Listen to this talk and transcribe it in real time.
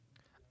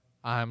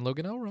I'm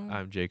Logan Elrod.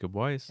 I'm Jacob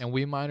Weiss. And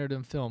we minored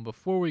in film.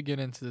 Before we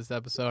get into this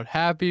episode,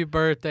 happy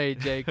birthday,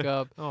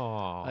 Jacob.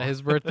 Aww.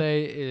 His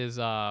birthday is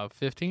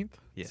 15th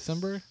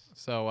December.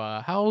 So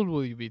how old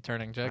will you be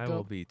turning, Jacob? I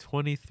will be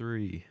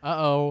 23.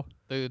 Uh-oh.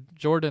 The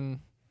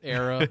Jordan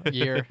era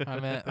year, I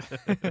meant.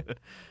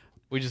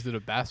 We just did a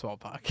basketball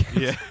podcast.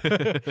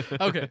 Yeah.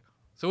 Okay.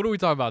 So what are we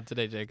talking about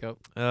today, Jacob?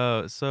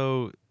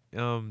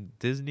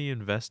 Disney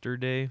Investor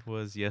Day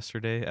was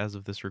yesterday as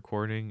of this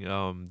recording.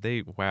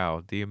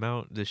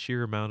 The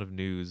sheer amount of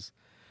news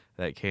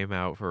that came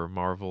out for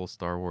Marvel,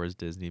 Star Wars,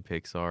 Disney,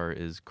 Pixar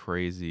is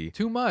crazy.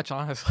 Too much,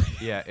 honestly.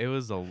 Yeah, it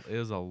was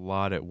a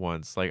lot at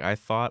once. Like, I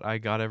thought I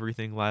got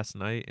everything last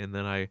night, and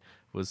then I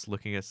was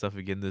looking at stuff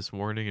again this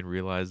morning and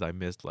realized I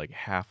missed like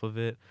half of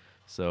it.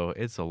 So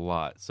it's a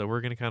lot. So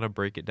we're gonna kind of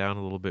break it down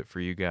a little bit for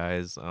you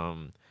guys.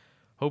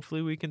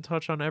 Hopefully we can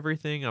touch on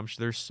everything. I'm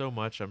sure there's so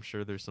much. I'm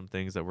sure there's some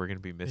things that we're going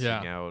to be missing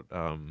out.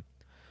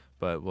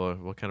 But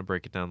we'll kind of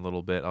break it down a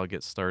little bit. I'll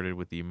get started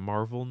with the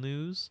Marvel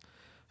news.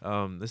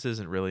 This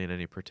isn't really in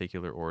any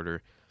particular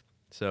order.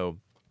 So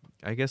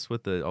I guess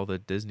with all the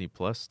Disney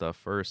Plus stuff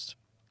first,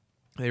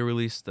 they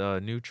released a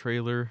new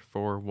trailer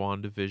for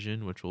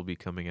WandaVision, which will be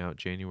coming out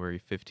January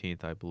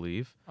 15th, I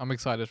believe. I'm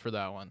excited for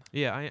that one.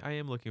 Yeah, I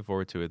am looking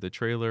forward to it. The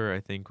trailer, I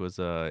think, was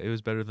it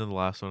was better than the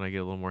last one. I get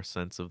a little more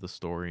sense of the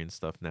story and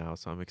stuff now,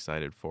 so I'm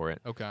excited for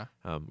it. Okay.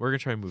 We're going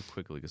to try and move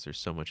quickly because there's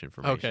so much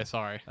information. Okay,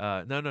 sorry.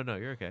 No,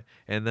 you're okay.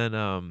 And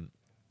then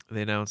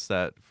they announced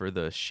that for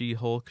the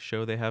She-Hulk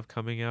show they have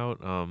coming out,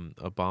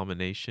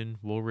 Abomination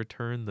will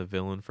return. The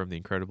villain from The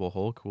Incredible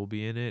Hulk will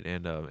be in it,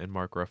 and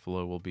Mark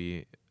Ruffalo will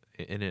be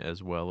in it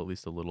as well, at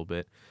least a little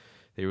bit.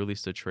 They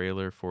released a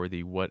trailer for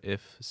the What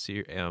If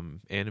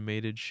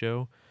animated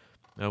show,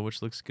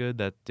 which looks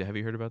good. Have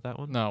you heard about that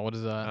one? No, what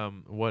is that?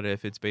 What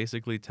If? It's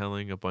basically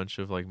telling a bunch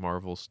of like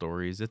Marvel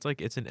stories. It's an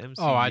MCU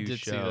show. Oh, I did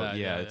see that.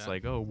 Yeah, it's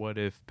like, oh, what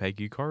if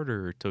Peggy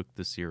Carter took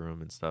the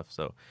serum and stuff.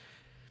 So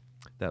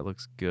that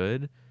looks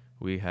good.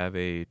 We have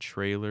a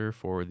trailer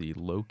for the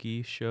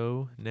Loki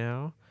show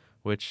now,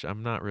 which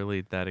I'm not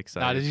really that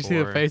excited for. Did you see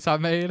the face I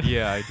made?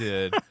 Yeah, I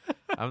did.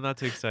 I'm not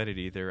too excited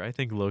either. I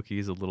think Loki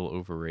is a little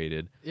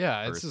overrated.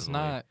 Yeah, it's just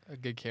not a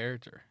good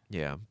character.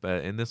 Yeah,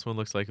 and this one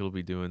looks like it'll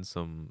be doing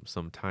some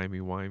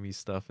timey-wimey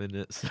stuff in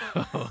it. So.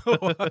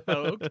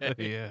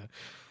 Okay.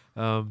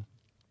 Yeah.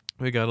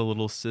 We got a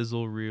little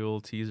sizzle reel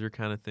teaser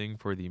kind of thing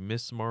for the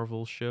Miss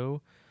Marvel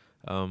show,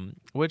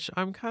 which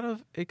I'm kind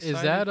of excited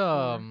Is that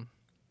for.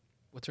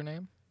 what's her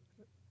name?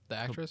 The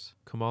actress?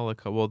 Kamala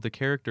Khan. Well, the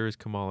character is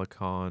Kamala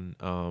Khan.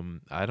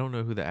 I don't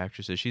know who the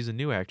actress is. She's a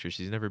new actress.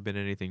 She's never been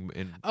anything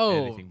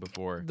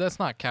before. That's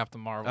not Captain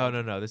Marvel. Oh,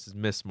 no. This is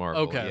Miss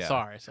Marvel. Okay, yeah,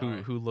 sorry.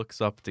 Who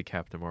looks up to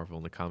Captain Marvel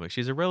in the comics.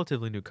 She's a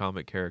relatively new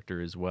comic character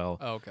as well.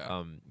 Okay.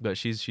 But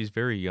she's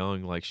very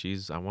young. Like,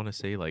 she's, I want to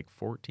say, like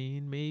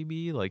 14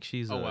 maybe. Like,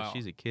 she's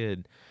a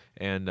kid.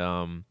 And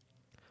I'm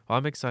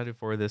excited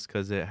for this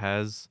because it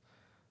has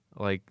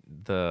like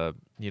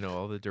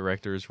all the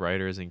directors,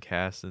 writers, and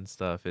cast and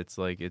stuff. It's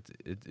like it's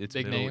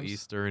Big Middle names?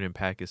 Eastern and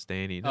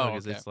Pakistani. No,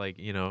 because it's like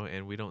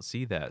and we don't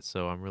see that,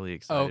 so I'm really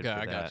excited. Okay, for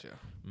I that. got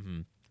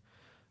you.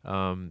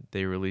 Mm-hmm.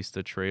 They released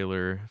a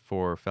trailer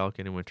for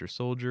Falcon and Winter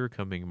Soldier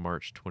coming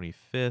March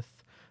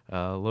 25th.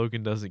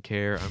 Logan doesn't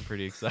care. I'm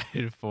pretty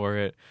excited for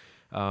it.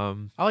 I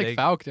like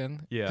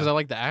Falcon because I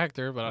like the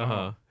actor, but I don't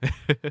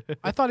know.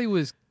 I thought he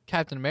was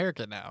Captain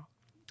America now.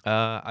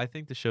 I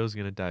think the show's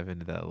going to dive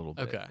into that a little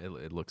bit. Okay.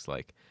 It looks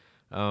like.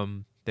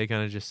 They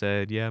kind of just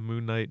said, yeah,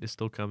 Moon Knight is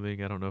still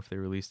coming. I don't know if they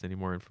released any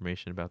more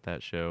information about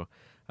that show.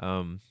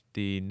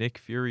 The Nick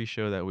Fury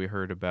show that we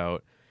heard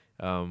about,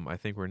 I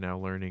think we're now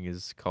learning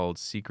is called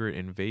Secret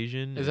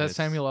Invasion. Is that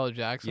Samuel L.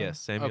 Jackson? Yes,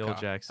 Samuel L.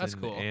 Jackson. That's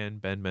cool.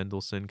 And Ben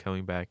Mendelsohn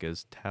coming back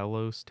as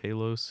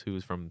Talos,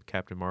 who's from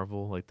Captain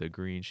Marvel, like the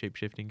green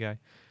shape-shifting guy.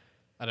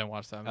 I didn't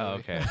watch that movie. Oh,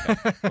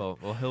 okay.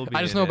 well, he'll be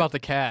I just know about the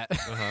cat.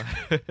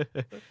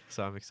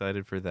 So I'm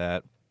excited for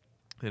that.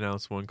 They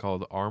announced one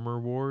called Armor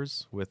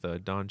Wars with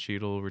Don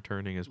Cheadle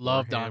returning as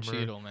Love Warhammer. Don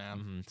Cheadle, man.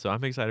 Mm-hmm. So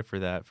I'm excited for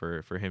that,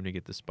 for him to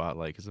get the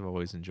spotlight because I've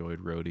always enjoyed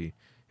Rhodey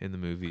in the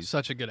movies.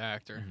 Such a good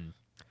actor.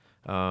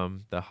 Mm-hmm.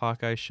 The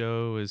Hawkeye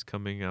show is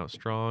coming out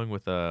strong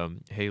with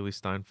Haley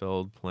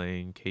Steinfeld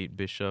playing Kate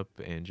Bishop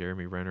and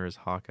Jeremy Renner as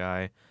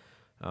Hawkeye.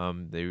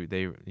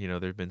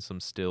 There've been some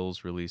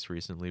stills released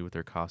recently with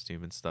their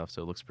costume and stuff,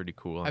 so it looks pretty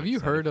cool. Have you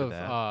heard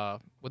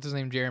of what's his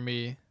name?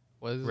 Jeremy.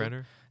 What is Renner?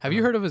 It? Have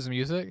you heard of his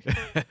music?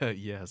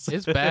 Yes.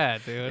 It's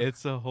bad, dude.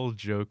 It's a whole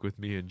joke with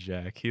me and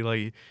Jack.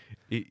 He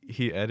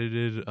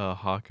edited a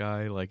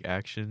Hawkeye like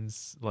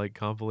actions like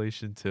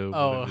compilation to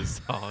one of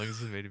his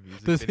songs and made a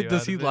music video.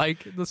 Does he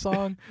like the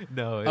song?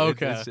 No.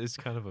 Okay. It's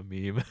kind of a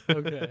meme.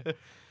 Okay.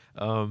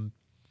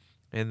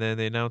 And then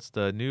they announced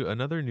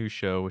another new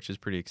show, which is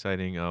pretty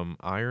exciting.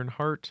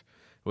 Ironheart,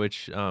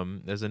 which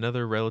is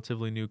another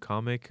relatively new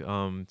comic.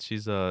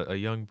 She's a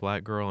young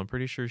black girl. I'm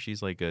pretty sure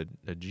she's like a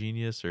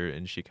genius,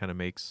 and she kind of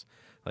makes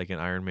like an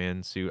Iron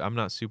Man suit. I'm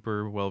not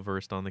super well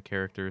versed on the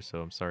character,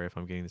 so I'm sorry if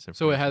I'm getting this So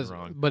information it has,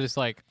 wrong. but it's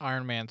like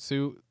Iron Man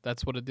suit.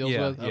 That's what it deals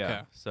with. Yeah.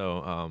 Okay. So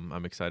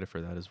I'm excited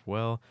for that as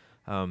well.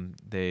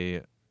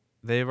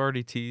 They've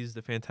already teased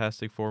the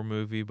Fantastic Four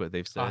movie, but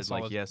they've said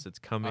yes, it's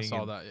coming. I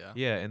saw that. Yeah.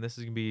 Yeah, and this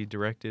is gonna be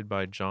directed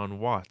by John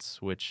Watts,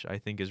 which I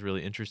think is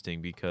really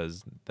interesting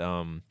because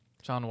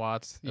John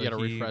Watts, you gotta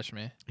refresh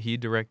me. He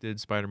directed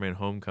Spider-Man: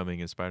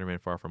 Homecoming and Spider-Man: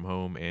 Far From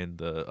Home and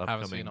the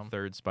upcoming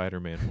third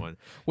Spider-Man one,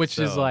 which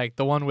is like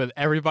the one with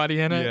everybody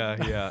in it.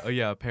 Yeah. Oh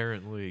yeah,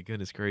 apparently.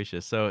 Goodness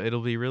gracious. So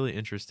it'll be really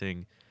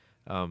interesting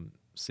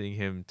seeing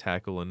him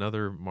tackle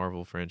another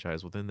Marvel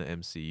franchise within the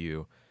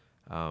MCU.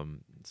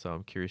 So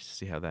I'm curious to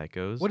see how that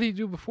goes. What did he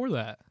do before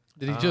that?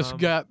 Did he just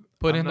got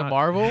put into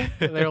Marvel?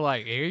 And they're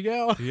like, here you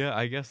go. Yeah,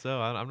 I guess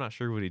so. I'm not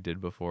sure what he did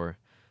before.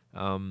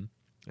 And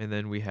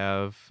then we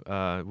have,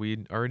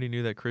 we already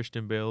knew that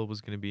Christian Bale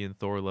was going to be in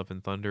Thor: Love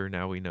and Thunder.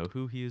 Now we know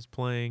who he is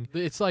playing.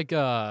 It's like,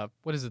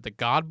 what is it, the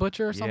God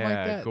Butcher or something like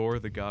that? Yeah, Gore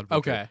the God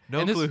Butcher. Okay.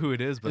 No clue who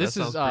it is, but this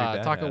that sounds is pretty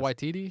badass. Taika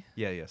Waititi?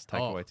 Yes,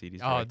 Taika Waititi's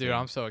directing. Oh, dude,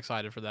 I'm so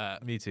excited for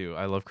that. Me too.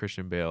 I love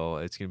Christian Bale.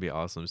 It's going to be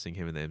awesome seeing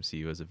him in the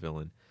MCU as a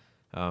villain.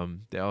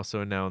 They also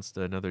announced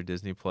another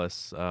Disney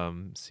Plus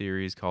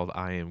series called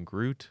I Am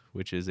Groot,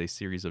 which is a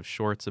series of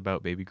shorts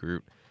about Baby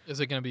Groot. Is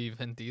it going to be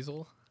Vin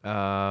Diesel?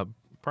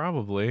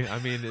 Probably. I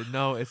mean,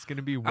 no, it's going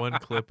to be one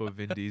clip of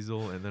Vin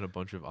Diesel and then a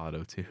bunch of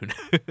auto-tune.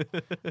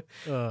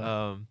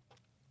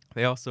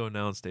 They also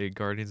announced a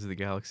Guardians of the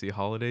Galaxy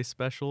holiday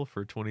special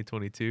for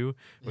 2022,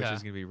 which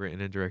is going to be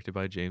written and directed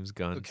by James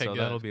Gunn. Okay, so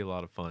that'll be a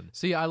lot of fun.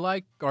 See, I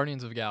like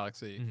Guardians of the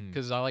Galaxy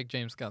because I like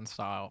James Gunn's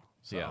style.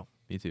 So. Yeah.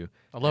 Me too.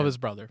 I love his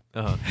brother.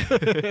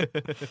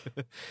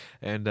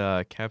 And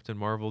Captain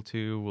Marvel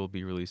 2 will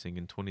be releasing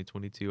in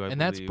 2022, I believe. And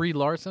that's Brie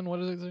Larson?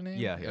 What is her name?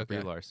 Yeah, okay.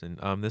 Brie Larson.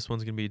 This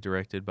one's going to be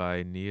directed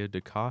by Nia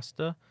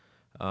DaCosta.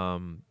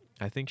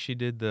 I think she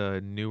did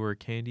the newer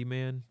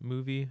Candyman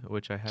movie,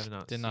 which I have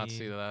not seen. Did not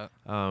see that.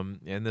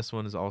 And this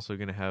one is also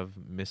going to have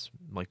Miss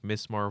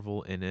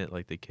Marvel in it,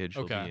 like the kid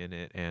she'll be in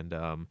it.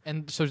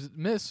 And so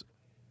Miss,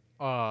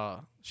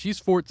 she's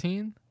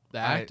 14, the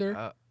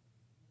actor?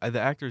 The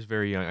actor is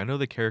very young. I know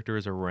the character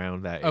is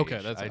around that age.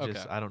 Okay, that's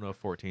I don't know if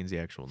 14 is the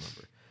actual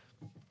number,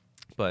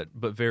 but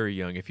very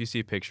young. If you see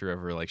a picture of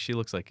her, like she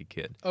looks like a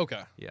kid.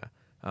 Okay. Yeah.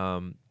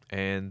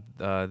 And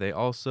they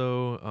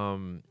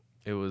also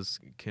it was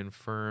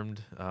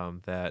confirmed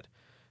that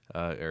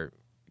or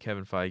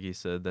Kevin Feige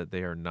said that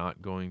they are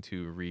not going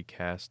to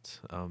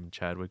recast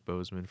Chadwick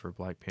Boseman for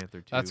Black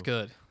Panther 2. That's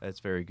good. That's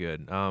very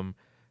good.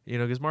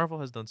 Because Marvel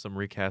has done some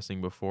recasting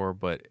before,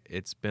 but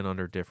it's been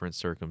under different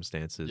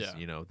circumstances,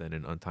 than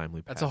an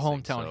untimely passing. That's a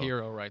hometown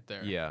hero right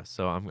there. Yeah,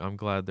 so I'm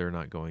glad they're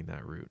not going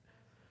that route.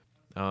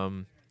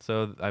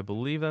 So I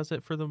believe that's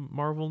it for the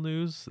Marvel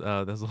news.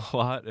 There's a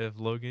lot. If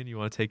Logan, you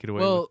want to take it away?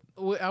 Well,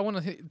 I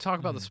want to talk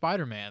about the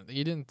Spider-Man.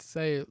 You didn't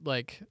say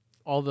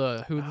all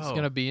the who's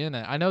going to be in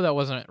it. I know that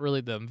wasn't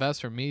really the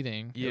investor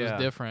meeting. Yeah. It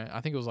was different. I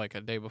think it was a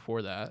day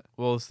before that.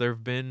 Well,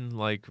 there've been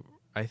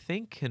I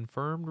think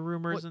confirmed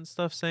rumors and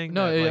stuff saying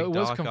no, that. No, it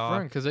was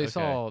confirmed because they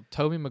saw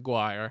Tobey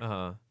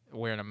Maguire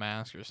wearing a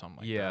mask or something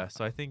like that. Yeah,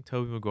 so I think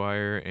Tobey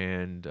Maguire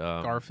and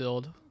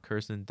Garfield.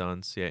 Kirsten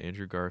Dunst,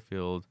 Andrew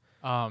Garfield.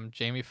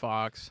 Jamie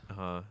Foxx.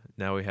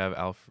 Now we have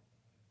Alfred.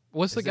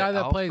 What's the guy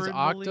that plays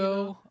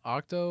Molina?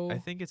 Octo? I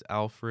think it's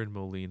Alfred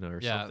Molina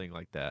or something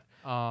like that.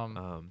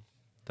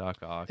 Doc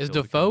Ock. Is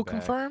Defoe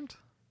confirmed?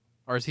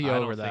 Or is he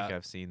over that? I don't think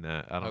I've seen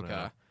that. I don't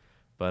know.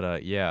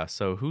 But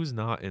so who's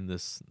not in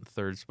this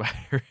third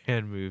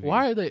Spider-Man movie?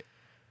 Why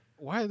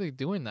are they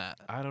doing that?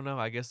 I don't know.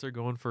 I guess they're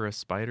going for a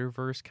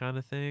Spider-Verse kind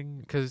of thing.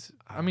 Because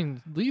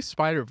leave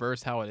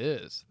Spider-Verse how it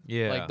is.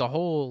 Yeah. The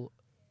whole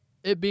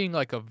it being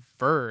a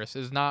verse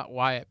is not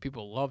why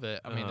people love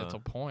it. I mean, it's a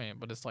point,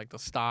 but it's the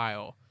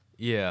style.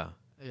 Yeah.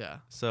 Yeah.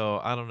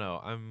 So I don't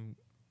know.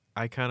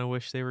 I kind of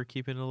wish they were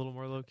keeping it a little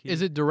more low key.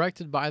 Is it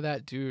directed by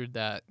that dude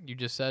that you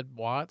just said,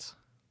 Watts?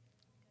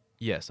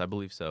 Yes, I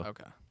believe so.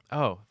 Okay.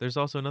 Oh, there's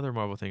also another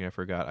Marvel thing I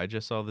forgot. I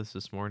just saw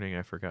this morning.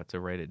 I forgot to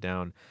write it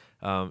down.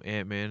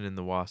 Ant-Man and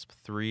the Wasp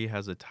 3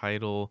 has a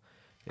title.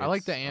 I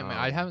like the Ant-Man.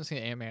 I haven't seen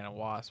Ant-Man and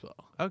Wasp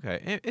though.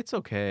 Okay, it's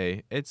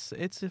okay.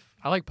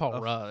 I like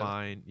Paul Rudd.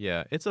 Fine,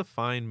 yeah, it's a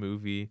fine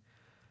movie.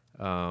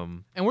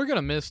 And we're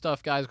gonna miss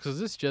stuff, guys, because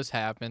this just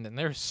happened, and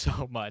there's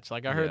so much. I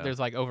heard there's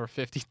over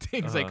 50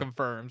 things they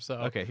confirmed. So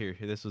okay, here,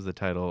 this was the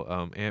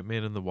title: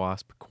 Ant-Man and the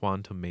Wasp: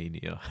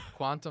 Quantumania.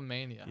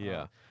 Quantumania.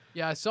 Yeah.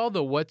 Yeah, I saw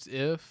the What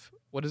If.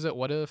 What is it?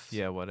 What if?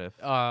 Yeah, what if?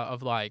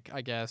 Of I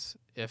guess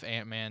if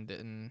Ant-Man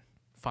didn't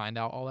find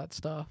out all that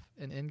stuff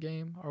in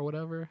Endgame or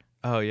whatever.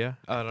 Oh yeah,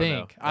 I don't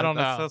know. I don't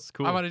know. That's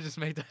cool. I might have just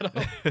made that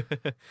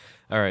up.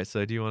 All right,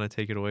 so do you want to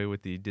take it away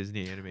with the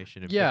Disney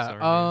Animation and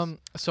Pixar news?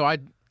 So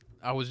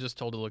I was just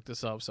told to look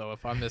this up. So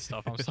if I missed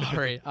stuff, I'm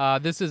sorry.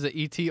 This is an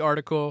ET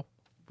article.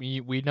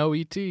 We know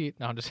ET.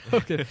 No, I'm just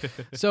joking.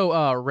 So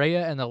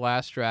Raya and the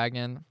Last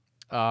Dragon.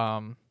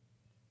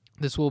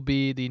 This will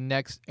be the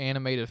next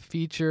animated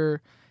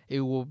feature. It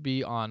will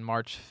be on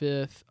March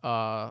 5th.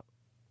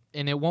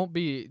 and it won't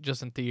be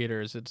just in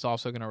theaters. It's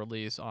also going to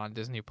release on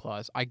Disney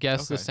Plus. I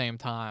guess the Okay. same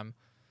time.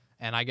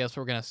 And I guess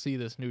we're going to see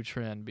this new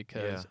trend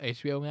because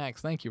HBO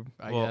Max, thank you,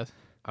 I guess.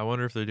 I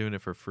wonder if they're doing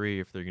it for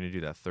free, if they're going to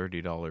do that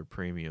 $30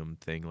 premium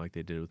thing like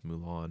they did with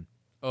Mulan.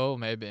 Oh,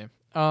 maybe.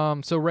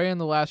 So Raya and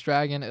the Last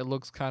Dragon, it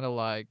looks kind of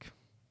like,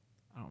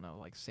 I don't know,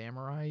 like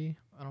samurai.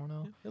 I don't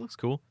know. Yeah, it looks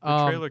cool.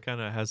 The trailer kind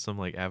of has some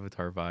like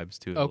Avatar vibes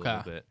to it a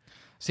little bit.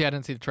 See, I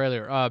didn't see the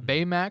trailer.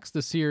 Baymax,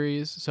 the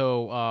series.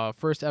 So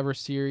first ever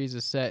series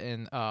is set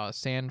in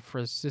San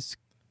Francisco,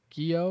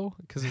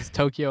 because it's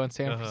Tokyo and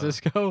San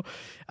Francisco,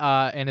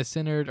 and it's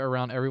centered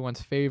around everyone's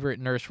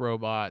favorite nurse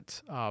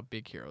robot,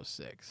 Big Hero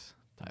 6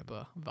 type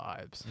of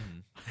vibes.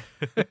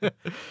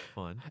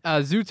 Fun.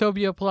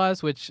 Zootopia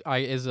Plus, which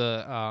is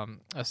a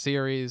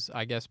series,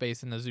 I guess,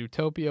 based in the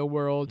Zootopia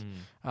world.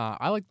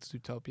 I like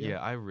Zootopia. Yeah,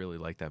 I really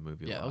like that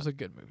movie a lot. Yeah, it was a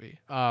good movie.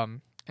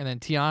 And then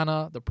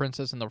Tiana, the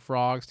Princess and the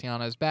Frogs.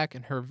 Tiana is back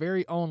in her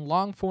very own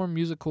long-form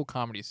musical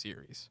comedy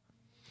series.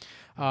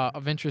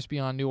 Adventures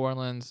beyond New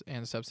Orleans,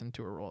 and steps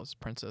into her role as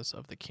Princess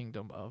of the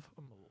Kingdom of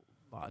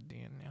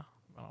Aladdin. Yeah,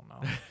 I don't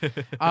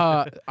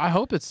know. I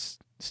hope it's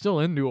still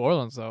in New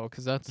Orleans, though,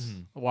 because that's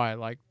why I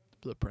like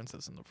The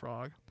Princess and the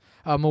Frog.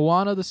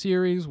 Moana, the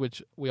series,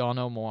 which we all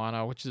know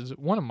Moana, which is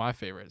one of my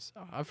favorites.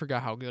 I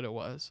forgot how good it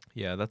was.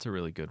 Yeah, that's a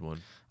really good one.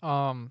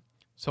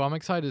 So I'm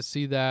excited to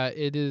see that.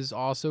 It is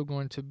also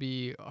going to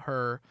be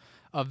her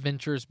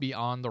Adventures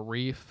Beyond the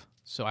Reef.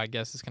 So I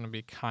guess it's going to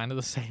be kind of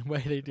the same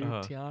way they do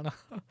Tiana.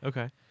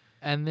 Okay.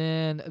 And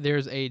then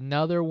there's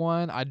another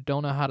one. I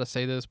don't know how to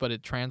say this, but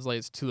it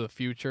translates to the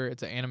future.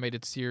 It's an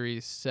animated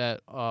series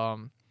set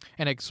and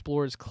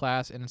explores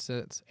class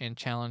innocence and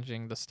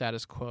challenging the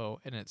status quo,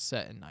 and it's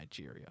set in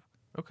Nigeria.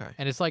 Okay.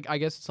 And it's like, I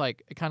guess it's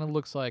like, it kind of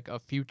looks like a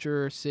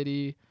future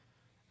city.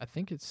 I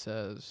think it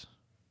says,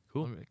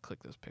 cool. Let me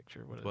click this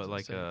picture. What But does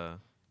like it say?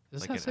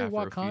 Does like that an say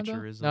Wakanda?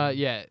 Afrofuturism?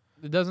 Yeah,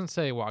 it doesn't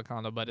say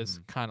Wakanda, but it's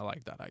kind of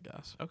like that, I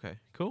guess. Okay,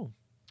 cool.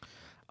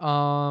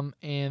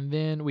 And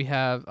then we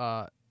have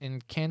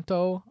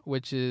Encanto,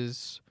 which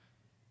is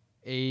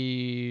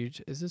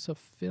is this a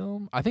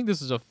film? I think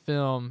this is a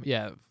film.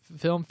 Yeah,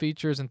 film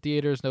features in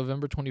theaters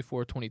November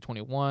 24,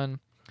 2021.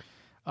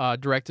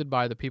 Directed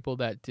by the people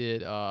that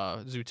did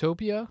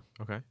Zootopia.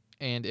 Okay.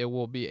 And it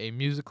will be a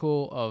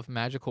musical of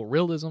magical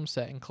realism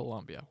set in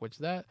Colombia,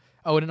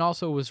 and it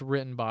also was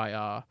written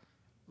by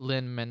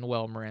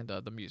Lin-Manuel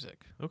Miranda, the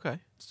music. Okay.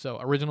 So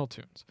original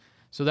tunes.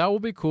 So that will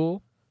be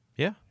cool.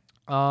 Yeah.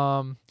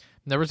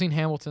 Never seen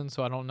Hamilton,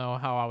 so I don't know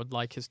how I would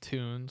like his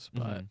tunes,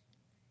 but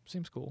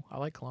seems cool. I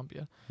like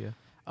Columbia.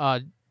 Yeah.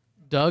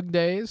 Doug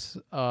Days,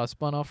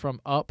 spun off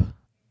from Up.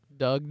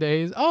 Doug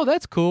Days. Oh,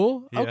 that's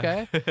cool. Yeah.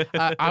 Okay.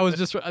 I was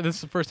just, this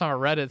is the first time I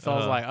read it, so I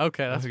was like,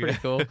 okay, that's pretty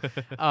cool.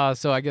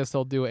 So I guess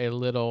they'll do a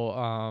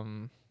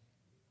little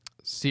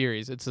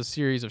series. It's a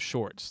series of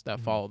shorts that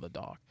follow the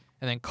dog.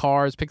 And then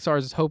Cars. Pixar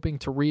is hoping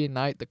to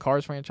reunite the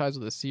Cars franchise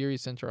with a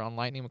series centered on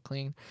Lightning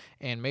McQueen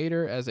and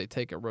Mater as they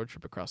take a road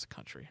trip across the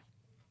country.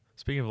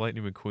 Speaking of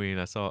Lightning McQueen,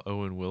 I saw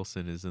Owen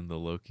Wilson is in the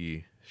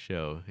Loki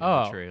show in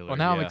the trailer. Well,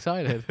 now I'm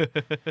excited.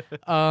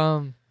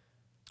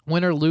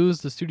 Win or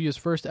Lose, the studio's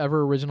first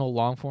ever original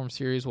long-form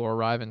series, will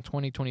arrive in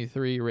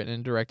 2023, written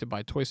and directed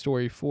by Toy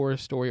Story 4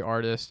 story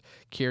artists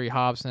Kerry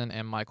Hobson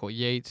and Michael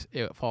Yates.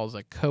 It follows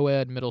a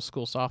co-ed middle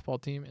school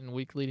softball team in the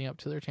week leading up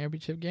to their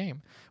championship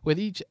game, with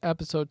each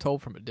episode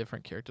told from a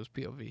different character's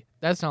POV.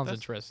 That sounds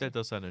interesting. That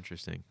does sound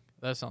interesting.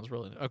 That sounds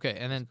really... Okay,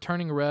 and then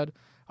Turning Red,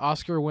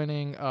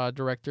 Oscar-winning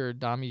director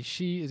Dami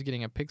Shi is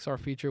getting a Pixar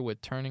feature with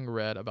Turning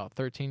Red about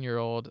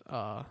 13-year-old...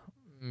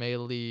 Mei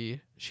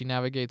Li. She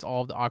navigates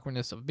all of the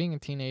awkwardness of being a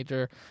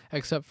teenager,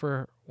 except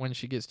for when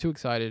she gets too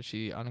excited,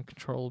 she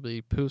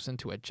uncontrollably poofs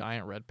into a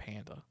giant red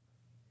panda.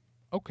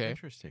 Okay.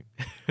 Interesting.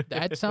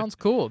 That sounds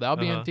cool. That'll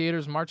be in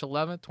theaters March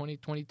 11th,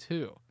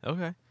 2022.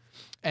 Okay.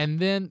 And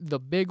then the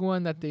big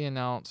one that they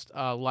announced,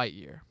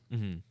 Lightyear.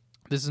 Mm-hmm.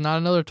 This is not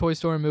another Toy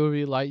Story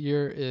movie.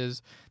 Lightyear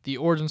is the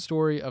origin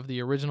story of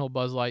the original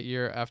Buzz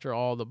Lightyear. After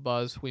all, the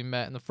Buzz we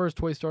met in the first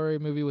Toy Story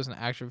movie was an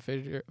action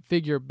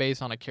figure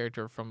based on a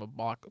character from a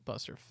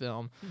blockbuster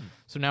film.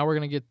 So now we're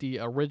going to get the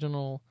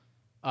original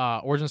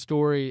origin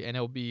story, and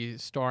it'll be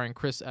starring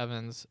Chris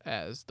Evans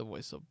as the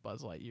voice of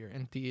Buzz Lightyear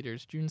in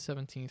theaters June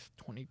 17th,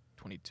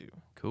 2022.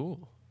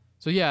 Cool.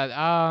 So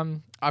yeah,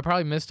 I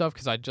probably missed stuff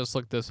because I just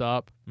looked this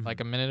up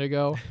like a minute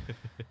ago.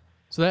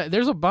 So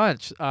there's a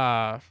bunch.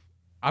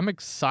 I'm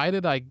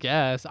excited, I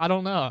guess. I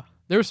don't know.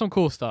 There was some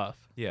cool stuff.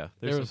 Yeah,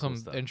 there was some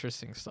some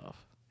interesting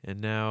stuff. And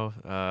now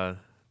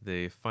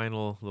the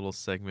final little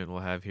segment we'll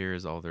have here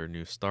is all their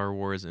new Star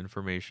Wars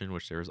information,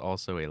 which there's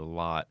also a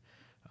lot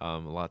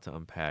to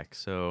unpack.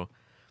 So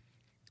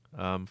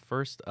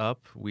first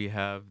up, we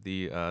have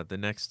the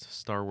next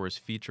Star Wars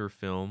feature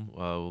film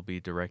will be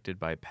directed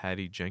by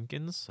Patty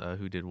Jenkins,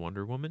 who did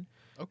Wonder Woman.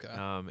 Okay.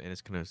 And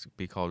it's going to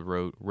be called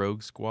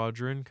Rogue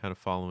Squadron, kind of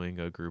following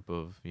a group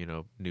of,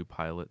 new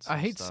pilots. I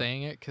hate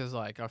saying it because,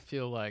 I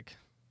feel like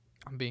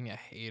I'm being a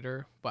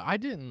hater, but I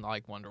didn't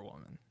like Wonder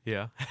Woman.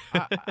 Yeah.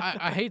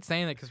 I hate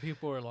saying it because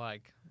people are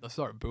like, they'll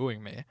start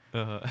booing me.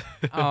 Uh,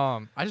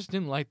 I just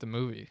didn't like the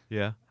movie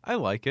yeah, I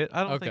like it.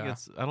 I don't think Okay.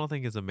 I don't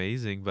think it's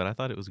amazing, but I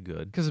thought it was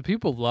good. because the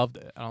people loved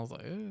it, and I was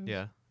like,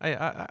 Yeah,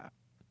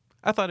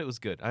 I thought it was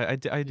good. I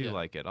do Yeah.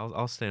 like it.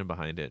 I'll stand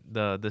behind it.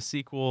 The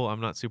sequel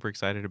I'm not super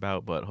excited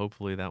about, but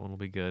hopefully that one will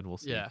be good. We'll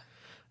see. yeah,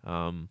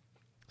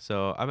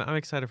 So I'm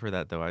excited for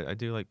that though. I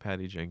do like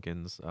Patty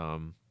Jenkins.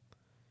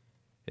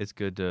 It's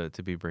good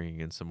to be bringing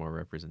in some more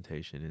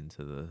representation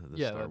into the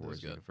Yeah, Star that is Wars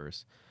good.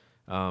 universe.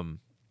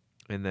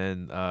 And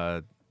then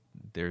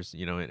there's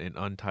an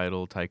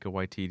untitled Taika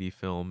Waititi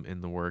film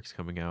in the works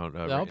coming out.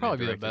 that'll written and probably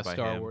be the directed best by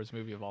Star him. Wars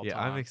movie of all Yeah,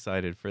 time. I'm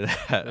excited for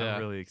that. Yeah.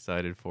 I'm really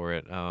excited for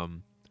it.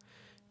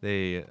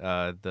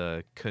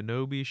 The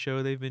Kenobi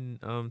show they've been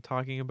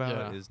talking about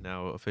Yeah. is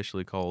now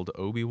officially called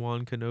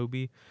Obi-Wan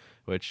Kenobi,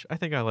 which I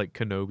think I like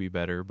Kenobi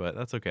better, but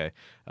that's okay.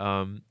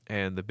 And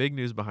the big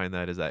news behind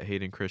that is that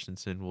Hayden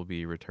Christensen will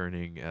be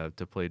returning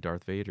to play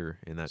Darth Vader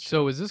in that show.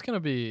 So is this gonna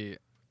be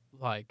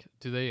like?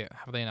 Have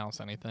they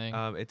announced anything?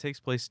 It takes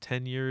place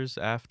 10 years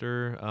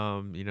after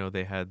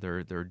they had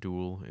their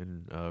duel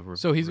in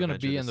So he's gonna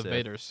Revenge be of in the Sith.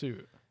 Vader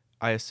suit.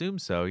 I assume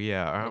so,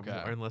 yeah. Okay.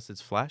 Or unless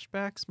it's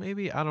flashbacks,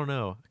 maybe. I don't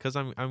know, because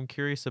I'm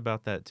curious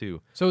about that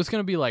too. So it's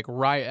gonna be like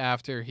right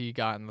after he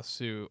got in the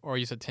suit, or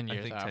you said 10 years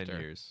I think after.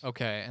 10 years.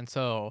 Okay, and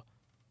so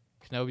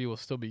Kenobi will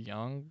still be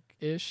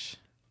young-ish.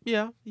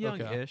 Yeah,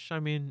 young-ish. I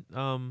mean,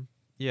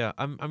 yeah.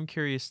 I'm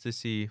curious to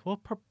see.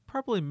 Well,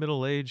 probably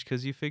middle age,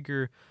 because you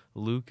figure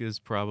Luke is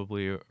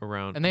probably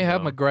around. And they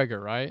have McGregor,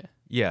 right?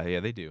 Yeah,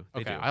 they do. They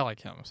Okay, do. I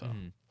like him. So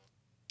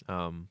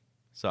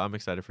So I'm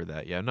excited for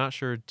that. Yeah, I'm not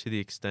sure to the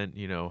extent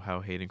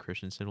how Hayden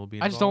Christensen will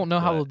be. I just don't know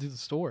how involved, they'll do the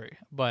story,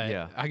 but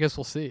Yeah. I guess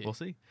we'll see. but We'll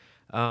see.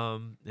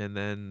 And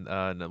then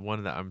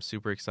one that I'm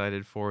super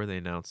excited for. They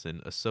announced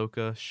an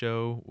Ahsoka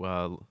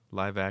show,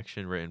 live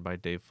action, written by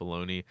Dave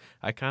Filoni.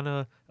 I kind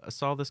of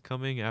saw this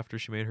coming after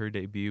she made her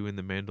debut in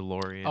The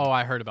Mandalorian. Oh,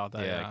 I heard about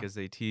that. yeah, Yeah, because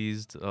they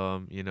teased,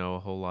 a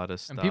whole lot of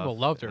stuff. and people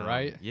loved her,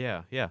 right?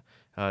 Yeah.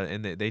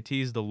 And they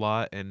teased a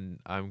lot, and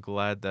I'm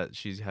glad that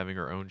she's having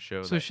her own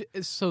show. So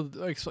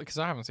because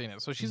I haven't seen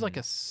it. So she's like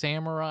a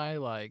samurai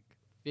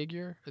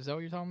figure. Is that what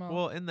you're talking about?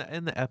 Well, in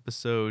the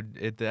episode,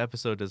 the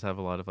episode does have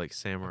a lot of like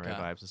samurai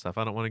Okay. vibes and stuff.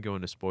 I don't want to go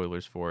into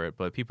spoilers for it,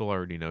 but people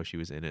already know she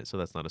was in it, so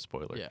that's not a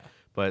spoiler. yeah.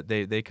 But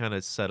they kind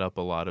of set up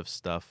a lot of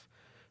stuff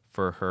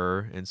for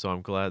her, and so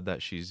I'm glad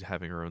that she's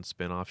having her own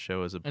spin-off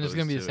show as opposed And it's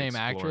gonna be the to same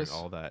exploring actress?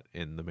 all that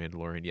in The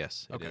Mandalorian.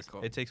 Yes, it Okay, is.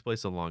 cool. It takes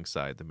place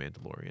alongside The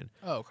Mandalorian,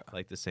 Oh, okay.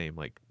 like the same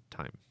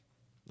time.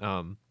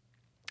 And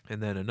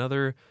then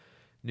another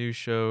new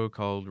show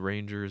called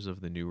Rangers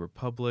of the New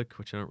Republic,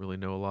 which I don't really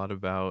know a lot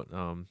about.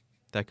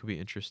 That could be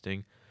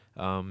interesting.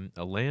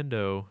 A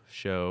Lando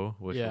show,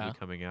 which will Yeah. be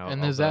coming out.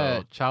 And is although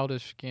that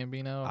Childish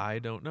Gambino? I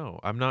don't know.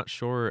 I'm not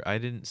sure. I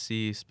didn't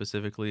see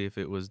specifically if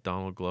it was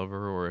Donald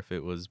Glover or if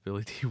it was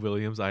Billy D.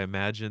 Williams. I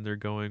imagine they're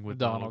going with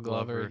Donald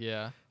Glover.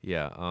 Yeah.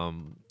 Yeah.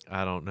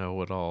 I don't know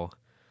what all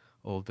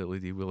old Billy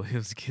D.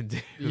 Williams can do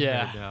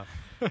Yeah.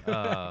 right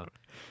now.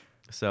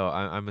 So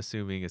I'm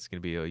assuming it's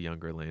gonna be a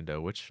younger Lando,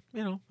 which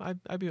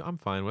I'm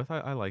fine with.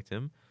 I liked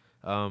him.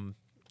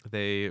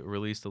 They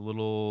released a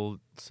little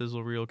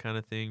sizzle reel kind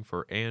of thing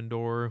for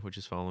Andor, which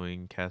is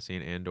following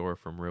Cassian Andor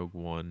from Rogue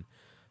One.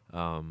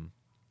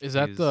 Is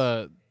that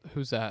he's-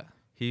 who's that?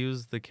 He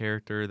was the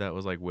character that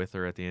was like with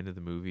her at the end of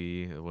the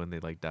movie when they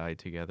like died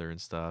together and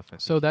stuff.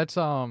 So that's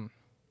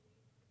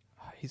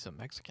he's a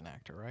Mexican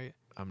actor, right?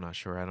 I'm not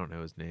sure. I don't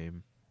know his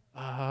name.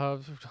 All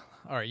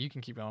right, you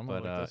can keep going. I'm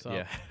gonna But look this up.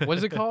 yeah. What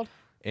is it called?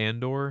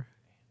 Andor.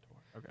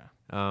 Okay.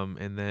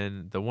 And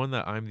then the one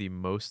that I'm the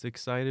most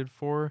excited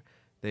for,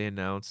 they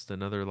announced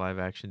another live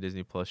action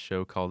Disney Plus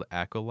show called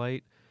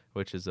Acolyte,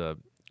 which is a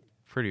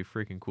pretty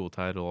freaking cool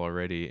title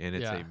already, and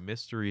it's Yeah. a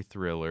mystery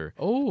thriller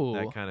Oh,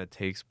 that kind of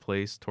takes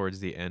place towards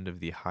the end of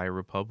the High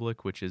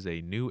Republic, which is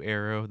a new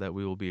era that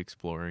we will be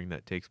exploring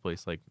that takes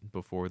place like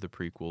before the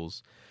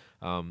prequels.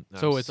 so I'm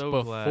it's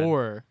so glad-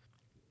 before.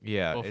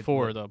 Yeah,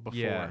 Before the before.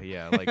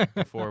 Yeah, like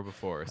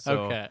before.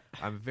 So Okay.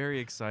 I'm very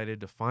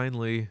excited to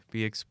finally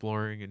be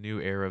exploring a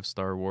new era of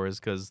Star Wars,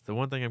 because the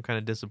one thing I'm kind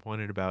of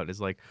disappointed about is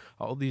like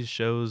all these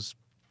shows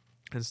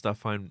and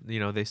stuff.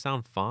 They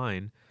sound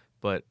fine,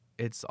 but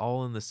it's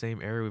all in the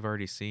same era we've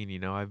already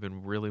seen. I've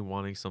been really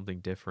wanting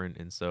something different,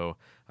 and so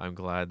I'm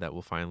glad that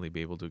we'll finally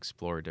be able to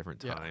explore a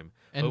different Yeah. time.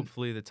 And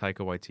Hopefully, the Taika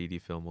Waititi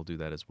film will do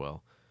that as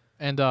well.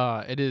 and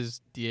it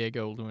is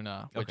Diego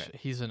Luna, which Okay.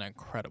 he's an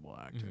incredible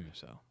actor. Mhm.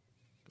 So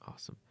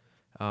Awesome.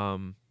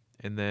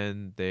 And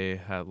then they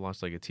had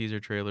launched like a teaser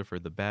trailer for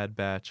The Bad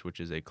Batch, which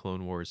is a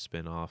Clone Wars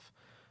spin-off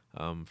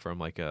from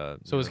like a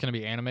it's gonna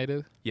be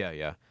animated.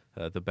 yeah.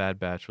 The Bad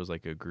Batch was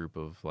like a group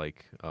of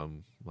like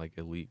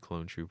elite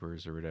clone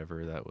troopers or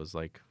whatever that was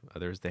like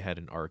they had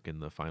an arc in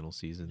the final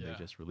season Yeah. they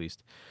just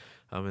released.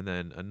 And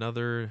then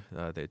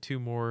they had two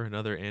more,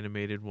 another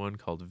animated one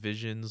called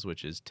Visions,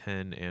 which is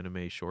 10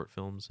 anime short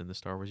films in the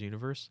Star Wars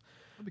universe.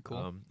 That'd be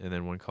cool. And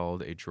then one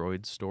called A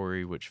Droid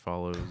Story, which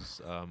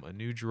follows a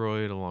new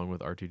droid along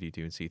with R2D2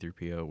 and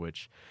C3PO,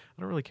 which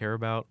I don't really care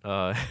about.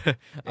 I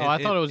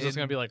thought it was just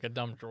going to be like a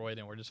dumb droid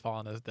and we're just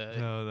following his day.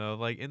 No.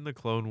 Like in the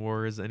Clone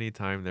Wars,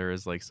 anytime there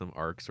is like some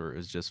arcs where it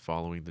was just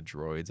following the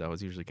droids, I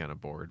was usually kind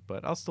of bored,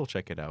 but I'll still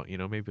check it out.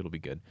 Maybe it'll be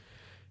good.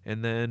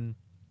 And then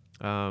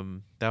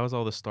that was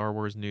all the Star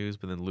Wars news,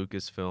 but then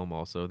Lucasfilm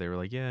also, they were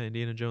like, yeah,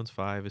 Indiana Jones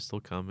 5 is still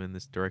coming.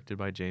 It's directed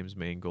by James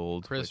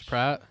Mangold. Chris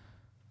Pratt?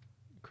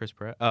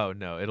 Oh,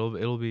 no, it'll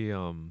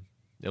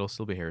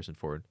still be Harrison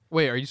Ford.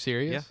 Wait, are you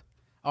serious? Yeah.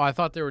 Oh, I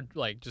thought they were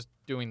like just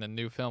doing the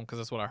new film because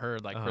that's what I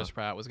heard. Like Chris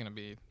Pratt was going to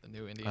be the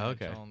new Indiana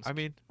Jones. I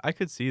mean, I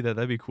could see that.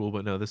 That'd be cool,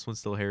 but no, this one's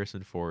still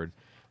Harrison Ford.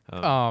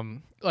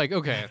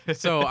 Okay,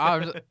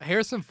 so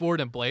Harrison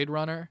Ford and Blade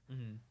Runner,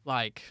 Mm-hmm.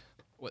 like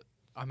what?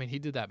 I mean, he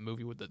did that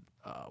movie with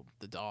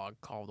the dog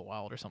Call of the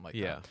Wild or something like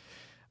Yeah.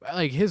 that.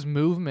 Like his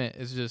movement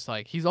is just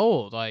like he's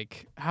old.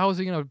 Like how is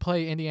he gonna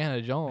play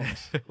Indiana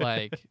Jones?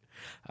 Like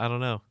I don't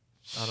know,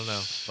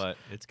 but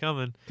it's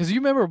coming. Because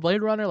you remember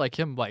Blade Runner, like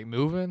him like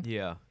moving.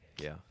 Yeah.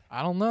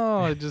 I don't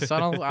know. I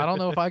don't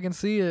know if I can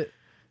see it.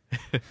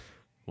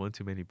 One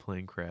too many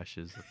plane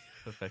crashes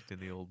affecting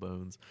the old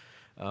bones.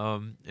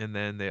 And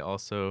then they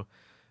also,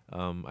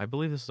 I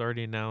believe this was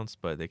already announced,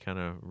 but they kind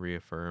of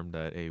reaffirmed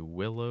that a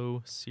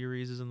Willow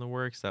series is in the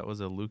works. That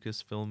was a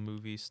Lucasfilm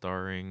movie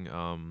starring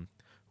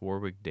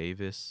Warwick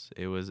Davis.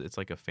 It's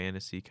like a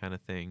fantasy kind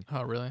of thing.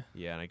 Oh, really?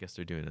 Yeah, and I guess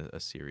they're doing a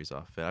series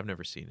off it. I've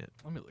never seen it.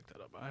 Let me look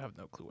that up. I have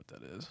no clue what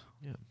that is.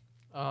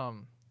 Yeah.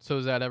 So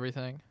is that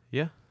everything?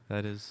 Yeah,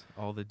 that is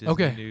all the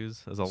Disney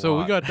news. There's a So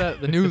lot. we got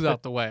the news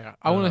out the way.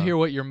 I want to hear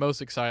what you're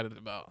most excited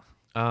about.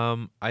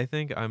 I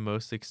think I'm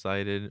most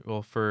excited.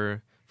 Well,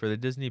 for the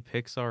Disney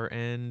Pixar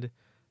end,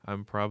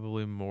 I'm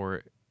probably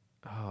more.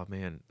 Oh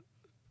man.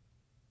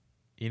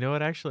 You know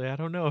what? Actually, I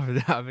don't know.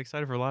 I'm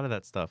excited for a lot of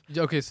that stuff.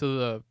 Okay,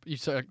 so you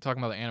start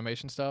talking about the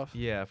animation stuff.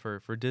 Yeah, for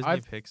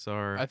Disney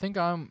Pixar. I think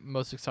I'm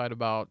most excited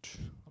about.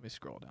 Let me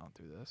scroll down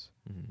through this.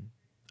 Mm-hmm.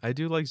 I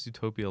do like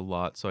Zootopia a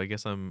lot, so I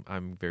guess I'm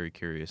very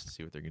curious to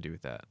see what they're gonna do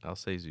with that. I'll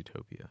say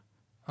Zootopia.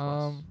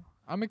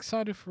 I'm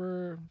excited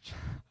for.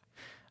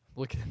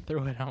 Looking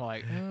through it, I'm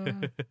like,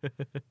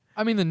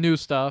 I mean the new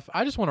stuff.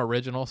 I just want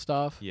original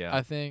stuff. Yeah,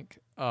 I think,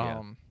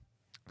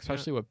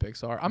 especially with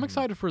Pixar. I'm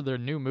excited for their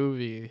new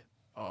movie.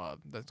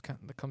 That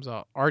comes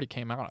out already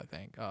came out. I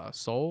think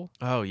Soul.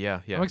 Oh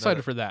yeah. I'm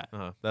excited for that.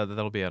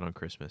 That'll be out on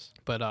Christmas.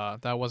 But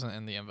that wasn't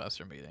in the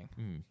investor meeting.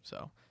 Mm.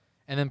 So,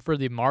 and then for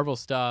the Marvel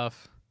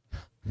stuff,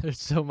 there's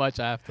so much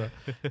I have to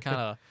kind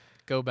of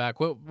go back.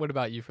 What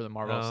about you for the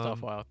Marvel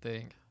stuff? While I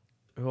think.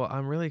 Well,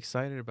 I'm really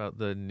excited about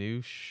the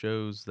new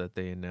shows that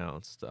they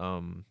announced.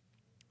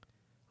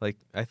 Like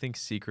I think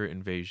Secret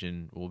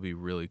Invasion will be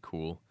really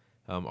cool.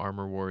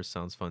 Armor Wars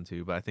sounds fun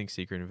too, but I think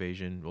Secret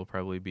Invasion will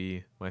probably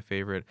be my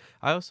favorite.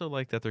 I also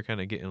like that they're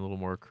kind of getting a little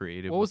more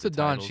creative. What was the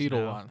Don titles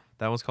Cheadle now. one?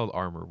 That one's called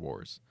Armor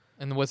Wars.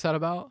 And what's that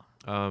about?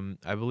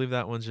 I believe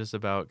that one's just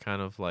about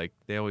kind of like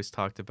they always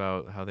talked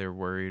about how they're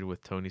worried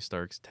with Tony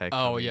Stark's tech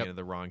coming into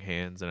the wrong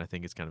hands, and I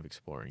think it's kind of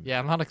exploring. Yeah,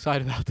 I'm not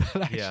excited about that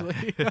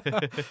actually.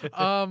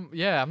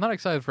 Yeah, I'm not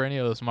excited for any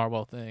of those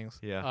Marvel things.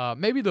 Yeah.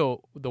 Maybe the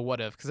What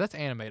If, because that's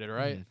animated,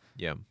 right?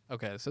 Yeah.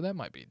 Okay, so that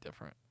might be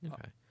different.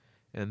 Okay.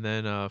 And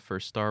then for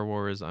Star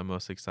Wars, I'm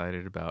most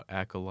excited about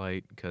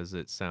Acolyte because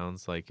it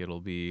sounds like it'll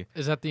be...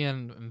 Is that the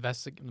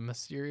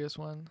mysterious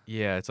one?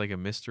 Yeah, it's like a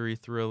mystery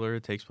thriller.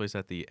 It takes place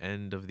at the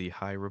end of the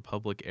High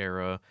Republic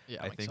era.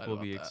 Yeah, I think we'll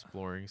be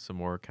exploring some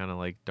more kind of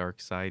like dark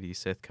sidey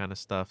Sith kind of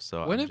stuff.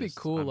 So wouldn't it be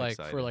cool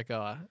for like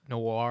a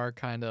noir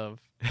kind of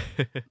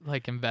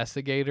like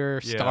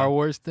investigator Star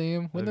Wars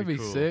theme? Wouldn't that be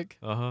cool. sick?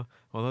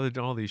 Well, now they're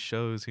doing all these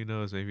shows. Who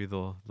knows? Maybe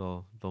they'll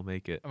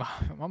make it.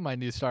 I might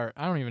need to start.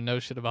 I don't even know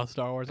shit about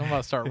Star Wars. I'm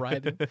about to start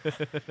writing.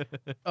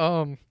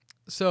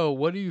 So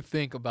what do you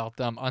think about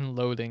them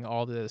unloading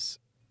all this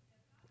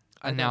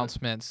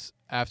announcements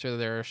after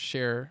their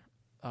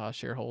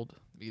sharehold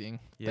meeting?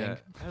 Yeah,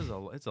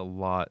 it's a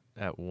lot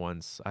at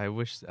once. I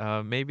wish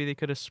maybe they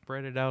could have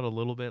spread it out a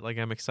little bit. Like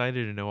I'm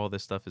excited to know all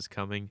this stuff is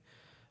coming.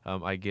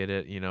 I get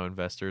it.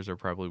 Investors are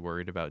probably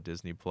worried about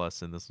Disney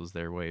Plus, and this was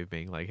their way of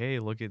being like, hey,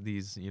 look at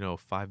these,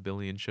 5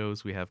 billion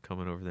shows we have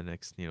coming over the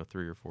next,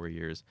 3 or 4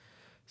 years.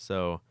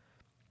 So,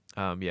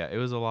 yeah, it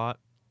was a lot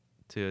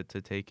to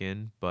take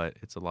in, but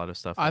it's a lot of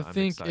stuff. I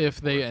think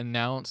if they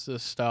announce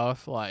this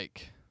stuff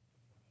like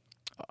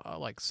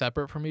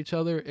separate from each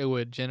other, it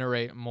would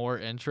generate more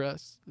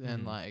interest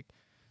than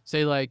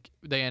say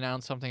they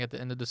announce something at the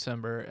end of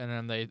December and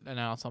then they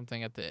announce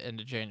something at the end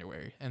of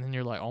January, and then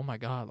you're like, oh my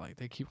god, like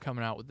they keep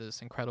coming out with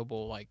this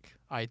incredible like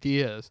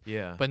ideas.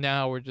 Yeah. But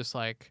now we're just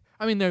like,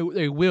 I mean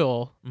they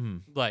will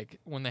like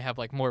when they have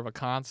like more of a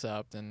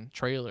concept and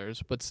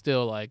trailers, but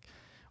still like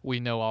we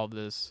know all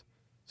this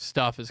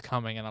stuff is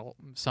coming and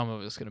some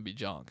of it's gonna be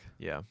junk.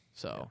 Yeah.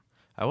 So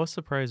I was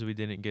surprised we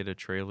didn't get a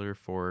trailer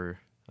for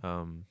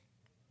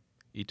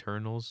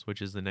Eternals,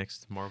 which is the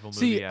next Marvel movie.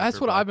 See, after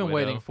that's what Black I've been Widow.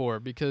 waiting for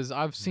because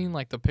I've seen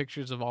like the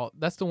pictures of all.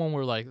 That's the one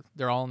where like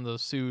they're all in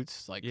those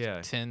suits, like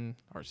Yeah. 10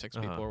 or 6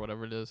 people Uh-huh. or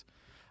whatever it is.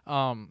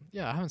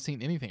 Yeah, I haven't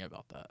seen anything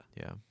about that.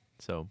 Yeah.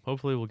 So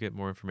hopefully we'll get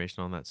more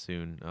information on that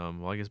soon.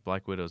 Well, I guess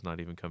Black Widow's not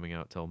even coming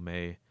out till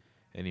May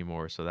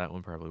anymore, so that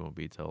one probably won't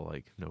be till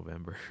like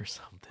November or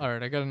something. All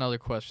right, I got another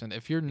question.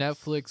 If you're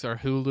Netflix or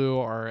Hulu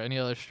or any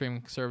other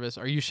streaming service,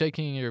 are you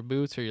shaking your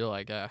boots or you're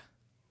like,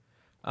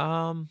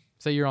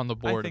 say you're on the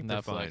board of think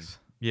they're fine. Netflix?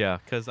 Yeah,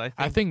 because I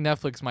think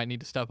Netflix might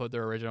need to step up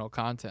their original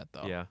content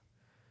though. Yeah,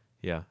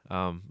 yeah.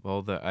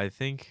 Well, I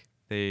think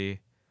they.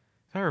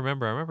 If I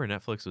remember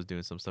Netflix was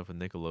doing some stuff with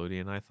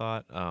Nickelodeon. I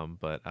thought,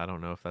 but I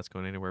don't know if that's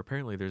going anywhere.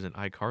 Apparently, there's an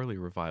iCarly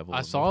revival. I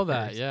in the saw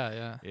that. works.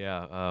 Yeah.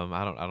 Yeah.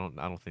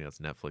 I don't think that's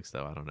Netflix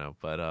though. I don't know,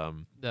 but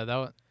Yeah, that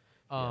one.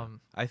 yeah.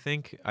 I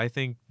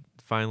think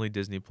finally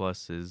Disney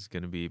Plus is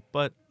gonna be.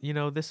 But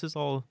this is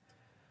all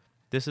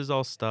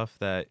stuff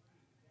that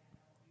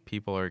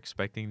people are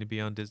expecting to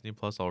be on Disney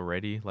Plus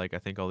already. Like I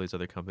think all these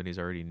other companies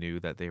already knew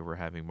that they were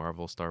having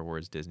Marvel, Star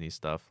Wars, Disney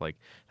stuff. Like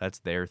that's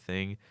their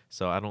thing.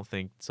 So I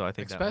think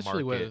Especially that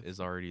market with is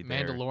already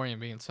there. Mandalorian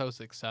being so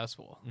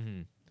successful.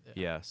 Mm-hmm.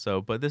 Yeah.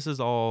 So, but this is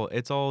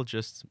it's all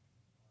just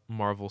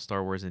Marvel,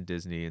 Star Wars, and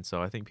Disney, and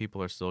so I think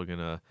people are still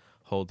gonna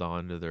hold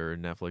on to their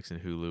Netflix and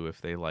Hulu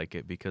if they like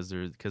it because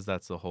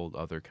that's a whole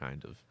other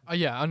kind of.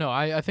 Yeah, I know.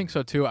 I think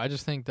so too. I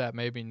just think that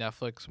maybe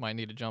Netflix might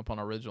need to jump on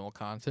original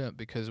content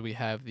because we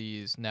have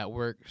these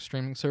network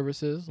streaming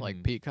services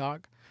like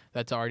Peacock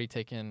that's already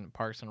taken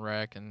Parks and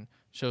Rec and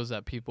shows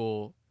that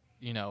people,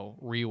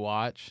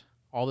 rewatch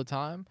all the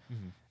time.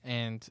 Mm-hmm.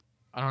 And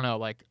I don't know,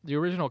 like the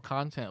original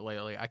content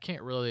lately, I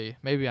can't really,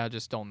 maybe I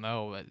just don't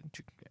know, but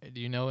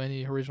do you know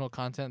any original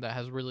content that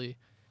has really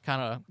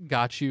kind of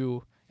got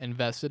you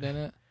invested in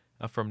it?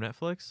 From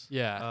Netflix?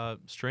 Yeah.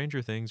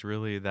 Stranger Things,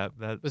 really, that's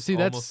see,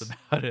 almost that's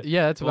about it.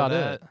 Yeah, that's about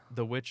it.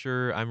 The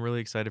Witcher, I'm really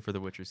excited for The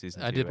Witcher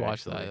season 2. I did watch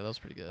actually. that. Yeah, that was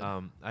pretty good.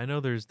 I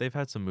know they've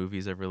had some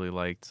movies I've really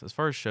liked. As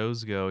far as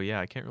shows go, yeah,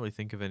 I can't really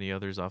think of any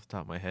others off the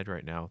top of my head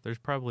right now. There's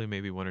probably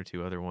maybe one or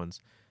two other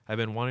ones. I've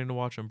been wanting to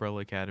watch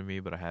Umbrella Academy,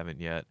 but I haven't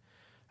yet.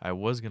 I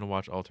was going to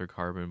watch Alter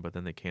Carbon, but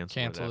then they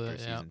canceled it after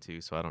season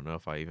 2, so I don't know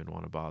if I even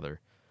want to bother.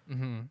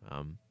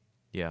 Mm-hmm.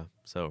 Yeah,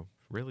 so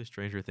really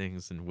Stranger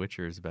Things and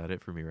Witcher is about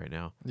it for me right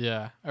now.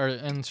 Yeah.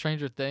 And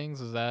Stranger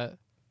Things,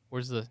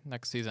 where's the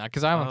next season?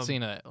 Because I haven't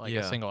seen a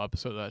single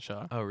episode of that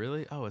show. Oh,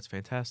 really? Oh, it's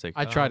fantastic.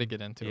 I tried to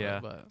get into yeah.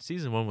 it, but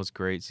Season 1 was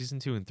great. Season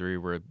 2 and 3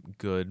 were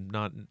good.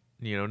 Not,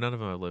 none of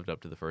them have lived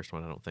up to the first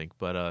one, I don't think.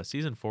 But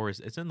season 4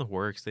 it's in the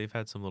works. They've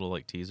had some little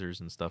like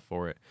teasers and stuff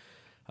for it.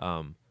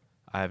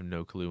 I have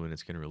no clue when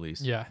it's going to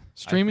release. Yeah.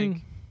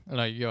 Streaming.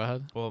 No, you go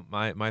ahead. Well,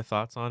 my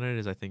thoughts on it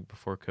is I think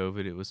before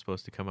COVID it was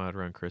supposed to come out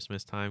around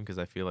Christmas time because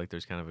I feel like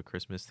there's kind of a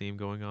Christmas theme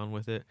going on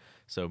with it.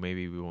 So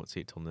maybe we won't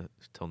see it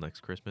till next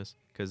Christmas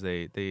because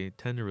they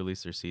tend to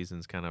release their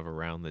seasons kind of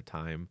around the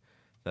time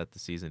that the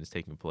season is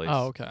taking place.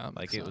 Oh, okay.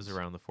 Like it was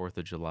around the 4th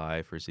of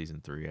July for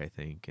season 3, I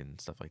think, and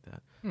stuff like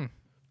that.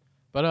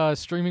 But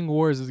streaming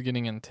wars is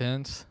getting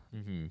intense.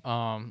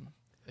 Mm-hmm.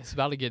 It's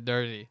about to get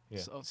dirty. Yeah.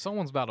 So,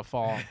 someone's about to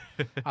fall.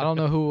 I don't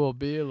know who will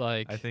be.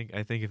 Like I think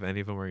if any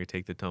of them are going to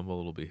take the tumble,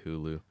 it'll be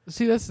Hulu.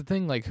 See, that's the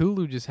thing. Like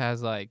Hulu just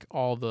has like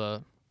all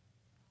the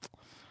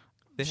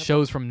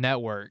shows from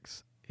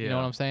networks. Yeah. You know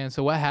what I'm saying?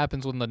 So what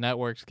happens when the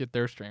networks get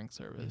their streaming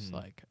service?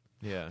 Like,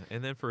 yeah,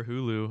 and then for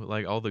Hulu,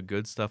 like all the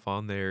good stuff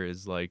on there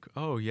is like,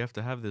 oh, you have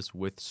to have this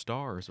with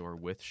Stars or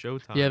with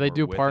Showtime. yeah, they or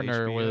do with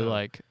partner HBO. with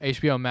like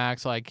HBO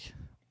Max. Like,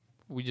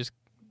 we just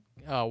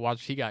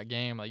watched He Got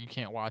Game. Like, you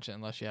can't watch it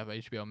unless you have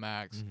HBO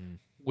Max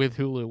with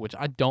Hulu, which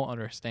I don't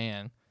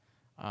understand.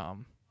 Yeah.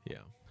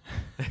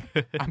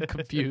 I'm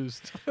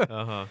confused.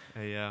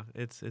 Yeah,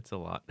 it's a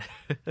lot.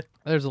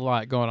 There's a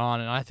lot going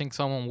on, and I think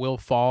someone will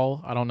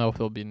fall. I don't know if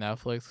it'll be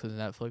Netflix because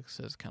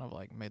Netflix has kind of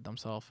like made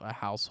themselves a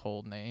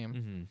household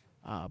name.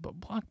 But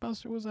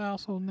Blockbuster was a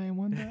household name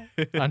one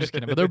day. I'm just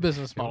kidding, but their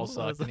business model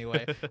sucks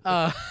anyway.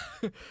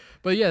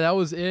 But yeah, that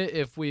was it.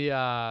 If we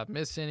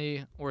miss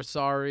any, we're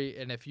sorry.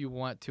 And if you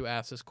want to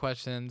ask us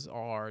questions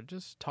or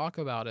just talk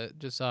about it,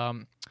 just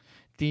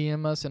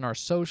DM us in our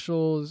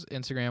socials.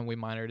 Instagram, we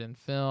minored in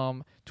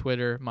film.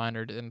 Twitter,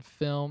 minored in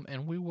film.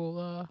 And we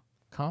will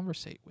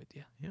conversate with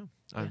you. Yeah.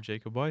 I'm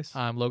Jacob Weiss.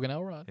 I'm Logan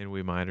Elrod. And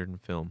we minored in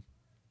film.